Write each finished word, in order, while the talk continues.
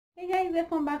Guys,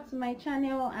 welcome back to my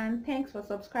channel and thanks for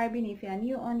subscribing if you are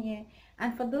new on here,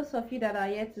 and for those of you that are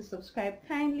yet to subscribe,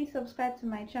 kindly subscribe to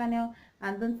my channel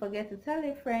and don't forget to tell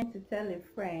a friend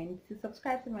to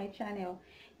subscribe to my channel.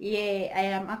 Yeah, I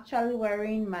am actually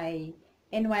wearing my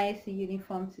NYSC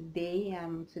uniform today.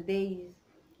 Today is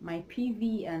my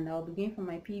PV and I'll be going for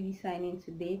my PV signing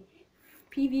today.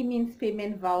 PV means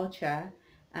payment voucher,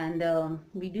 and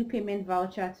we do payment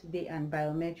voucher today and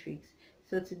biometrics.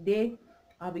 So today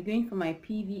I'll be going for my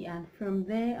PV, and from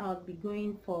there I'll be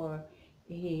going for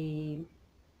a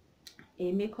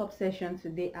makeup session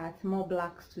today at More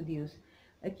Black Studios.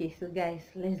 Okay, so guys,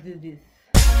 let's do this.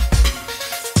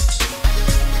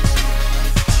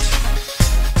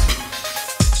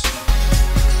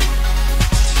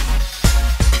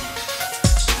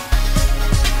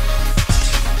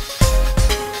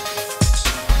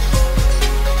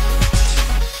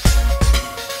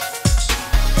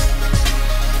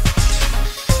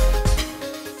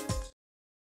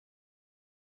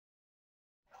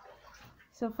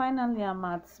 So finally, I'm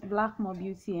at Black More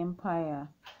Beauty Empire,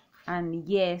 and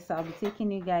yes, I'll be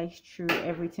taking you guys through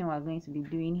everything we're going to be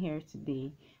doing here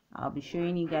today. I'll be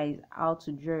showing you guys how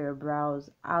to draw your brows,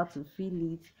 how to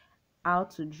fill it, how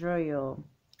to draw your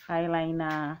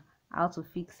eyeliner, how to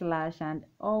fix lash, and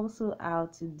also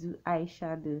how to do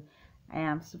eyeshadow. I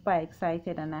am super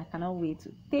excited and I cannot wait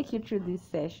to take you through this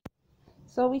session.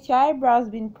 So with your eyebrows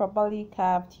being properly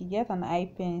carved, you get an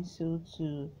eye pencil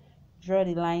to draw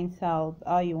the lines out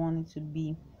how you want it to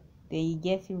be. Then you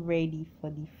get it ready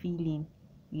for the filling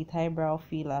with eyebrow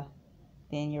filler.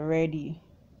 Then you're ready.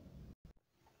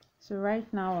 So right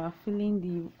now we're filling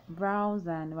the brows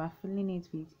and we're filling it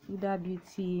with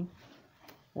Hudabeauty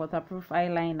waterproof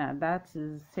eyeliner. That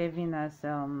is serving as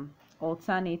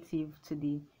alternative to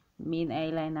the main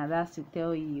eyeliner. That's to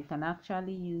tell you can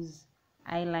actually use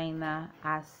eyeliner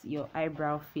as your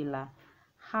eyebrow filler.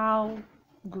 How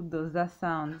good does that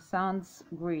sound? Sounds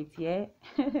great, yeah.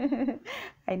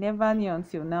 I never knew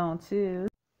until now too.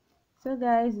 So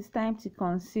guys, it's time to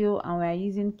conceal, and we're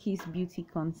using Kiss Beauty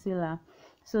concealer.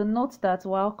 So note that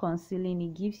while concealing,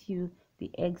 it gives you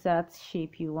the exact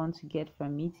shape you want to get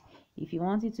from it. If you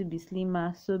want it to be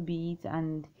slimmer, so be it,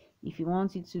 and if you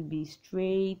want it to be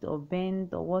straight or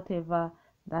bent or whatever,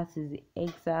 that is the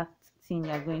exact thing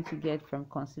you're going to get from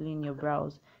concealing your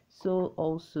brows. So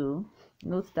also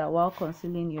note that while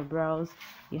concealing your brows,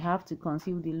 you have to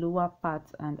conceal the lower part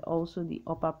and also the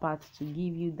upper part to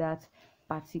give you that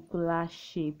particular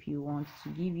shape you want, to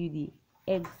give you the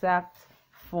exact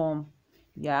form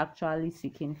you're actually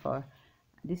seeking for.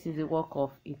 This is the work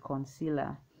of a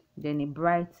concealer. Then it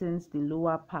brightens the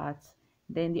lower part,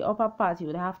 then the upper part you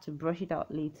would have to brush it out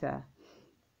later.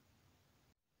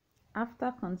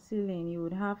 After concealing, you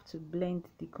would have to blend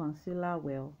the concealer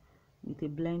well with a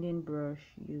blending brush.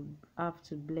 You have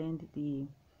to blend the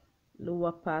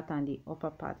lower part and the upper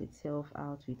part itself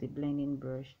out with a blending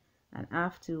brush, and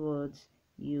afterwards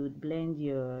you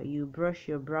brush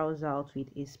your brows out with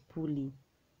a spoolie.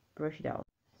 Brush it out.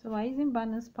 So we're using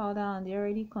Banoos powder on the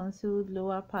already concealed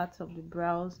lower parts of the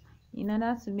brows in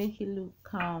order to make it look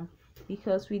calm,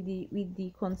 because with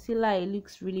the concealer it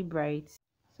looks really bright.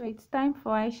 So it's time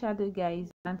for eyeshadow,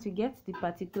 guys, and to get the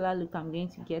particular look I'm going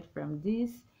to get from this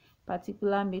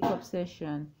particular makeup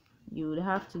session, you would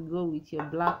have to go with your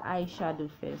black eyeshadow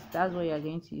first. That's what you're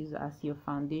going to use as your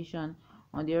foundation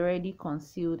on the already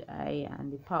concealed eye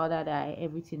and the powdered eye,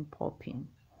 everything popping.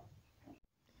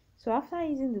 So after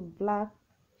using the black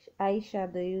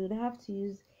eyeshadow, you would have to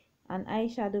use an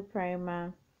eyeshadow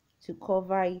primer to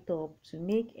cover it up, to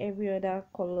make every other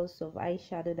colors of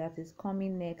eyeshadow that is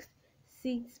coming next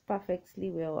sit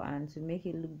perfectly well and to make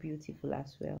it look beautiful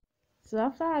as well. So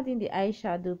after adding the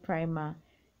eyeshadow primer,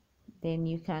 then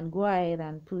you can go ahead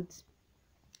and put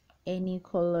any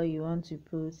color you want to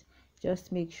put.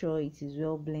 Just make sure it is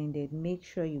well blended. Make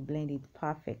sure you blend it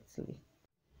perfectly.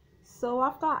 So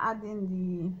after adding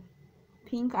the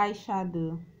pink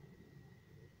eyeshadow,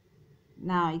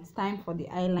 now it's time for the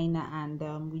eyeliner,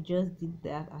 and we just did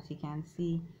that, as you can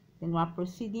see. Then we're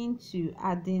proceeding to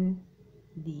adding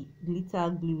the glitter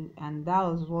glue, and that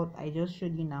was what I just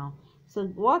showed you now. So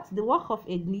what the work of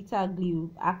a glitter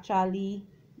glue actually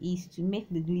is to make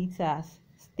the glitter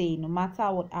stay. No matter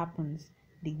what happens,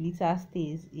 the glitter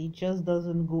stays. It just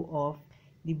doesn't go off.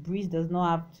 The breeze does not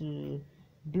have to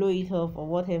blow it off or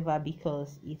whatever,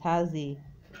 because it has a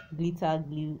glitter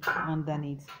glue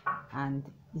underneath and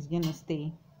it's gonna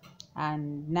stay.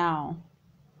 And now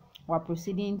we're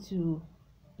proceeding to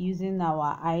using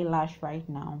our eyelash right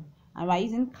now, and we're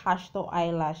using Cashtor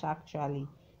Eyelash actually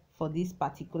for this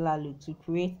particular look to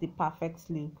create the perfect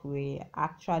look we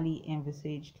actually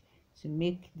envisaged to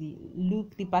make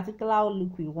the particular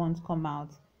look we want come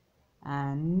out.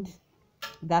 And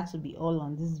that will be all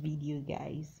on this video,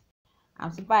 guys.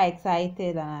 I'm super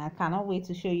excited and I cannot wait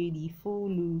to show you the full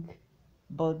look.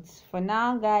 But for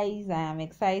now, guys, I am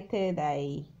excited.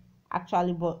 I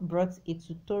actually brought a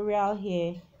tutorial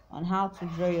here on how to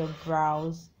draw your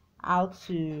brows, how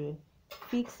to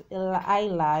fix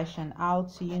eyelash, and how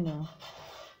to, you know,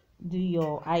 do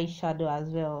your eyeshadow as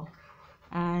well.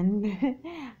 And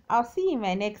I'll see you in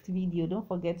my next video. Don't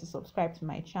forget to subscribe to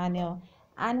my channel,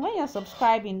 and when you're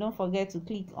subscribing, don't forget to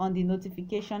click on the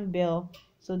notification bell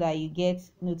so that you get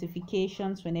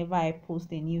notifications whenever I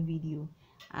post a new video.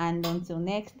 And until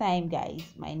next time, guys,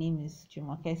 my name is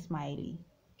Jumoke Smiley.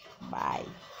 Bye.